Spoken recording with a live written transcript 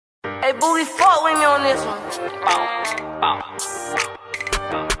Hey, Boogie, fuck with me on this one.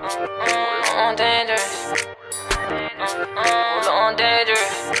 On dangerous. On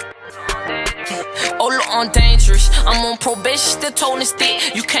dangerous. Oh, look, I'm dangerous. I'm on probation, still toting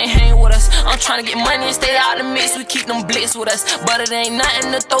stick. You can't hang with us. I'm trying to get money and stay out the mix. We keep them blitz with us. But it ain't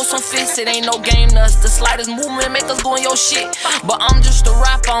nothing to throw some fists. It ain't no game to us. The slightest movement make us go in your shit. But I'm just a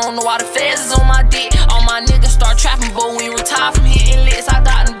rapper. I don't know why the feds is on my dick. All my niggas start trapping, but we retire from hitting licks. I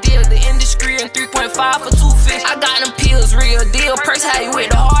got them deals, the industry and 3.5 for 2 fish. I got them pills, real deal. Perks how you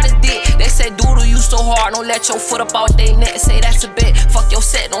with the hardest dick. They say, Dooda, you so hard. Don't let your foot up out they neck. Say that's a bet. Fuck your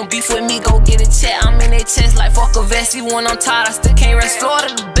set. Don't beef with me. Go get a check. I'm in their chest like fuck a vest. Even when I'm tired, I still can't rest.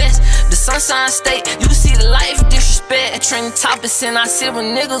 Florida the best. The Sunshine State, you can see the life disrespect. Trending topics and I see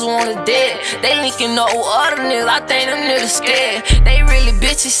when niggas want it dead. They linking up with other niggas, I think them niggas scared. They really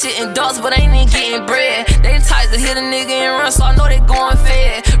bitches shitting ducks, but ain't even getting bread. They tight to hit a nigga and run, so I know they going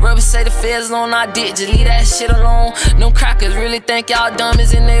fed. Rubbers say the feds on our dick, just leave that shit alone. Them crackers really think y'all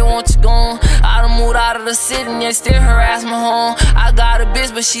dummies and they want you gone. I done moved out of the city and they still harass my home. I got a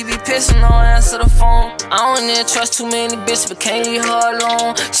bitch, but she be pissing, don't answer the phone. I don't even trust too many bitches, but can't leave her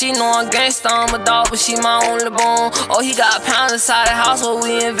alone. She know I'm gangsta, I'm a dog, but she my only bone. Oh, he got pounds inside the house, where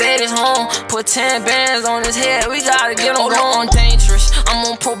we invade his home. Put 10 bands on his head, we gotta get him going. I'm dangerous, I'm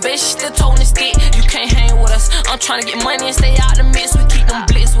on probation, still toting stick. You can't hang with us. I'm trying to get money and stay out the mix. We keep them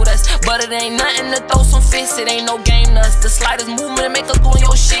blitz with us, but it ain't nothing to throw some fists. It ain't no game to us. The slightest movement make us go in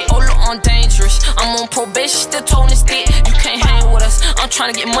your shit. Oh, look, I'm dangerous, I'm on probation, still toting stick. You can't hang with us. I'm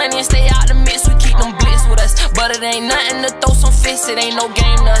trying to get money and stay out the mix. We keep them blitz with us, but it ain't nothing to throw some fists. It ain't no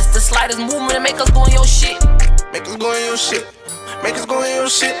game to us. The slightest movement make us go in your shit. Make us go in your shit. Make us go in your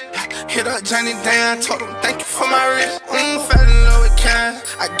shit. Hit up Johnny Dan, told him thank you for my wrist. Fell in love with cash,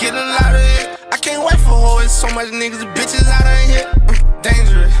 I get a lot of it. I can't wait for hoes, so much niggas and bitches out of here.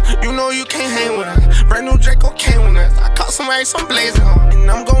 Dangerous, you know you can't hang with us. Brand new Draco came with us. I caught somebody, some blazing on, and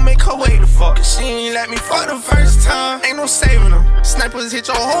I'm gon' make her wait to fuck. Cause she ain't let me fuck the first time. Ain't no saving them. Snipers hit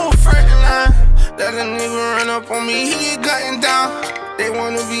your whole front line. Let a nigga run up on me, he get gutting down. They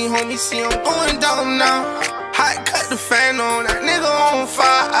wanna be homies, see I'm going down now. Hot cut the fan on, that nigga on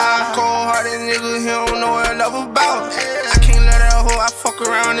fire. Cold hearted nigga, he don't know what love about. I can't let that hoe, I fuck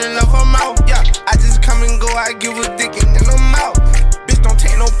around and love her mouth. Yeah, I just come and go, I give a dick and then I'm out. Bitch, don't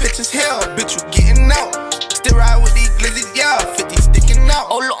take no pictures, hell, bitch, you getting out. Still ride with these glizzies, yeah, 50 sticking out.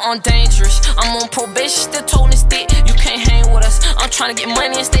 Oh, look, I'm dangerous, I'm on probation, still toting stick. You can't hang with us. I'm trying to get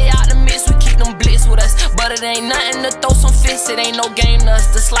money and stay out the mix. We keep them blitz with us, but it ain't nothing to throw some fists. It ain't no game to us.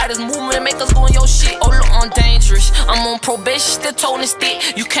 The slightest movement make us go in your shit. Oh, look, I'm dangerous, I'm on probation, still toting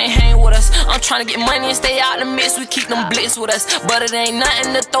stick. You can't hang with us. I'm trying to get money and stay out the mix. We keep them blitz with us, but it ain't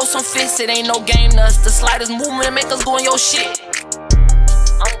nothing to throw some fists. It ain't no game to us. The slightest movement make us go in your shit.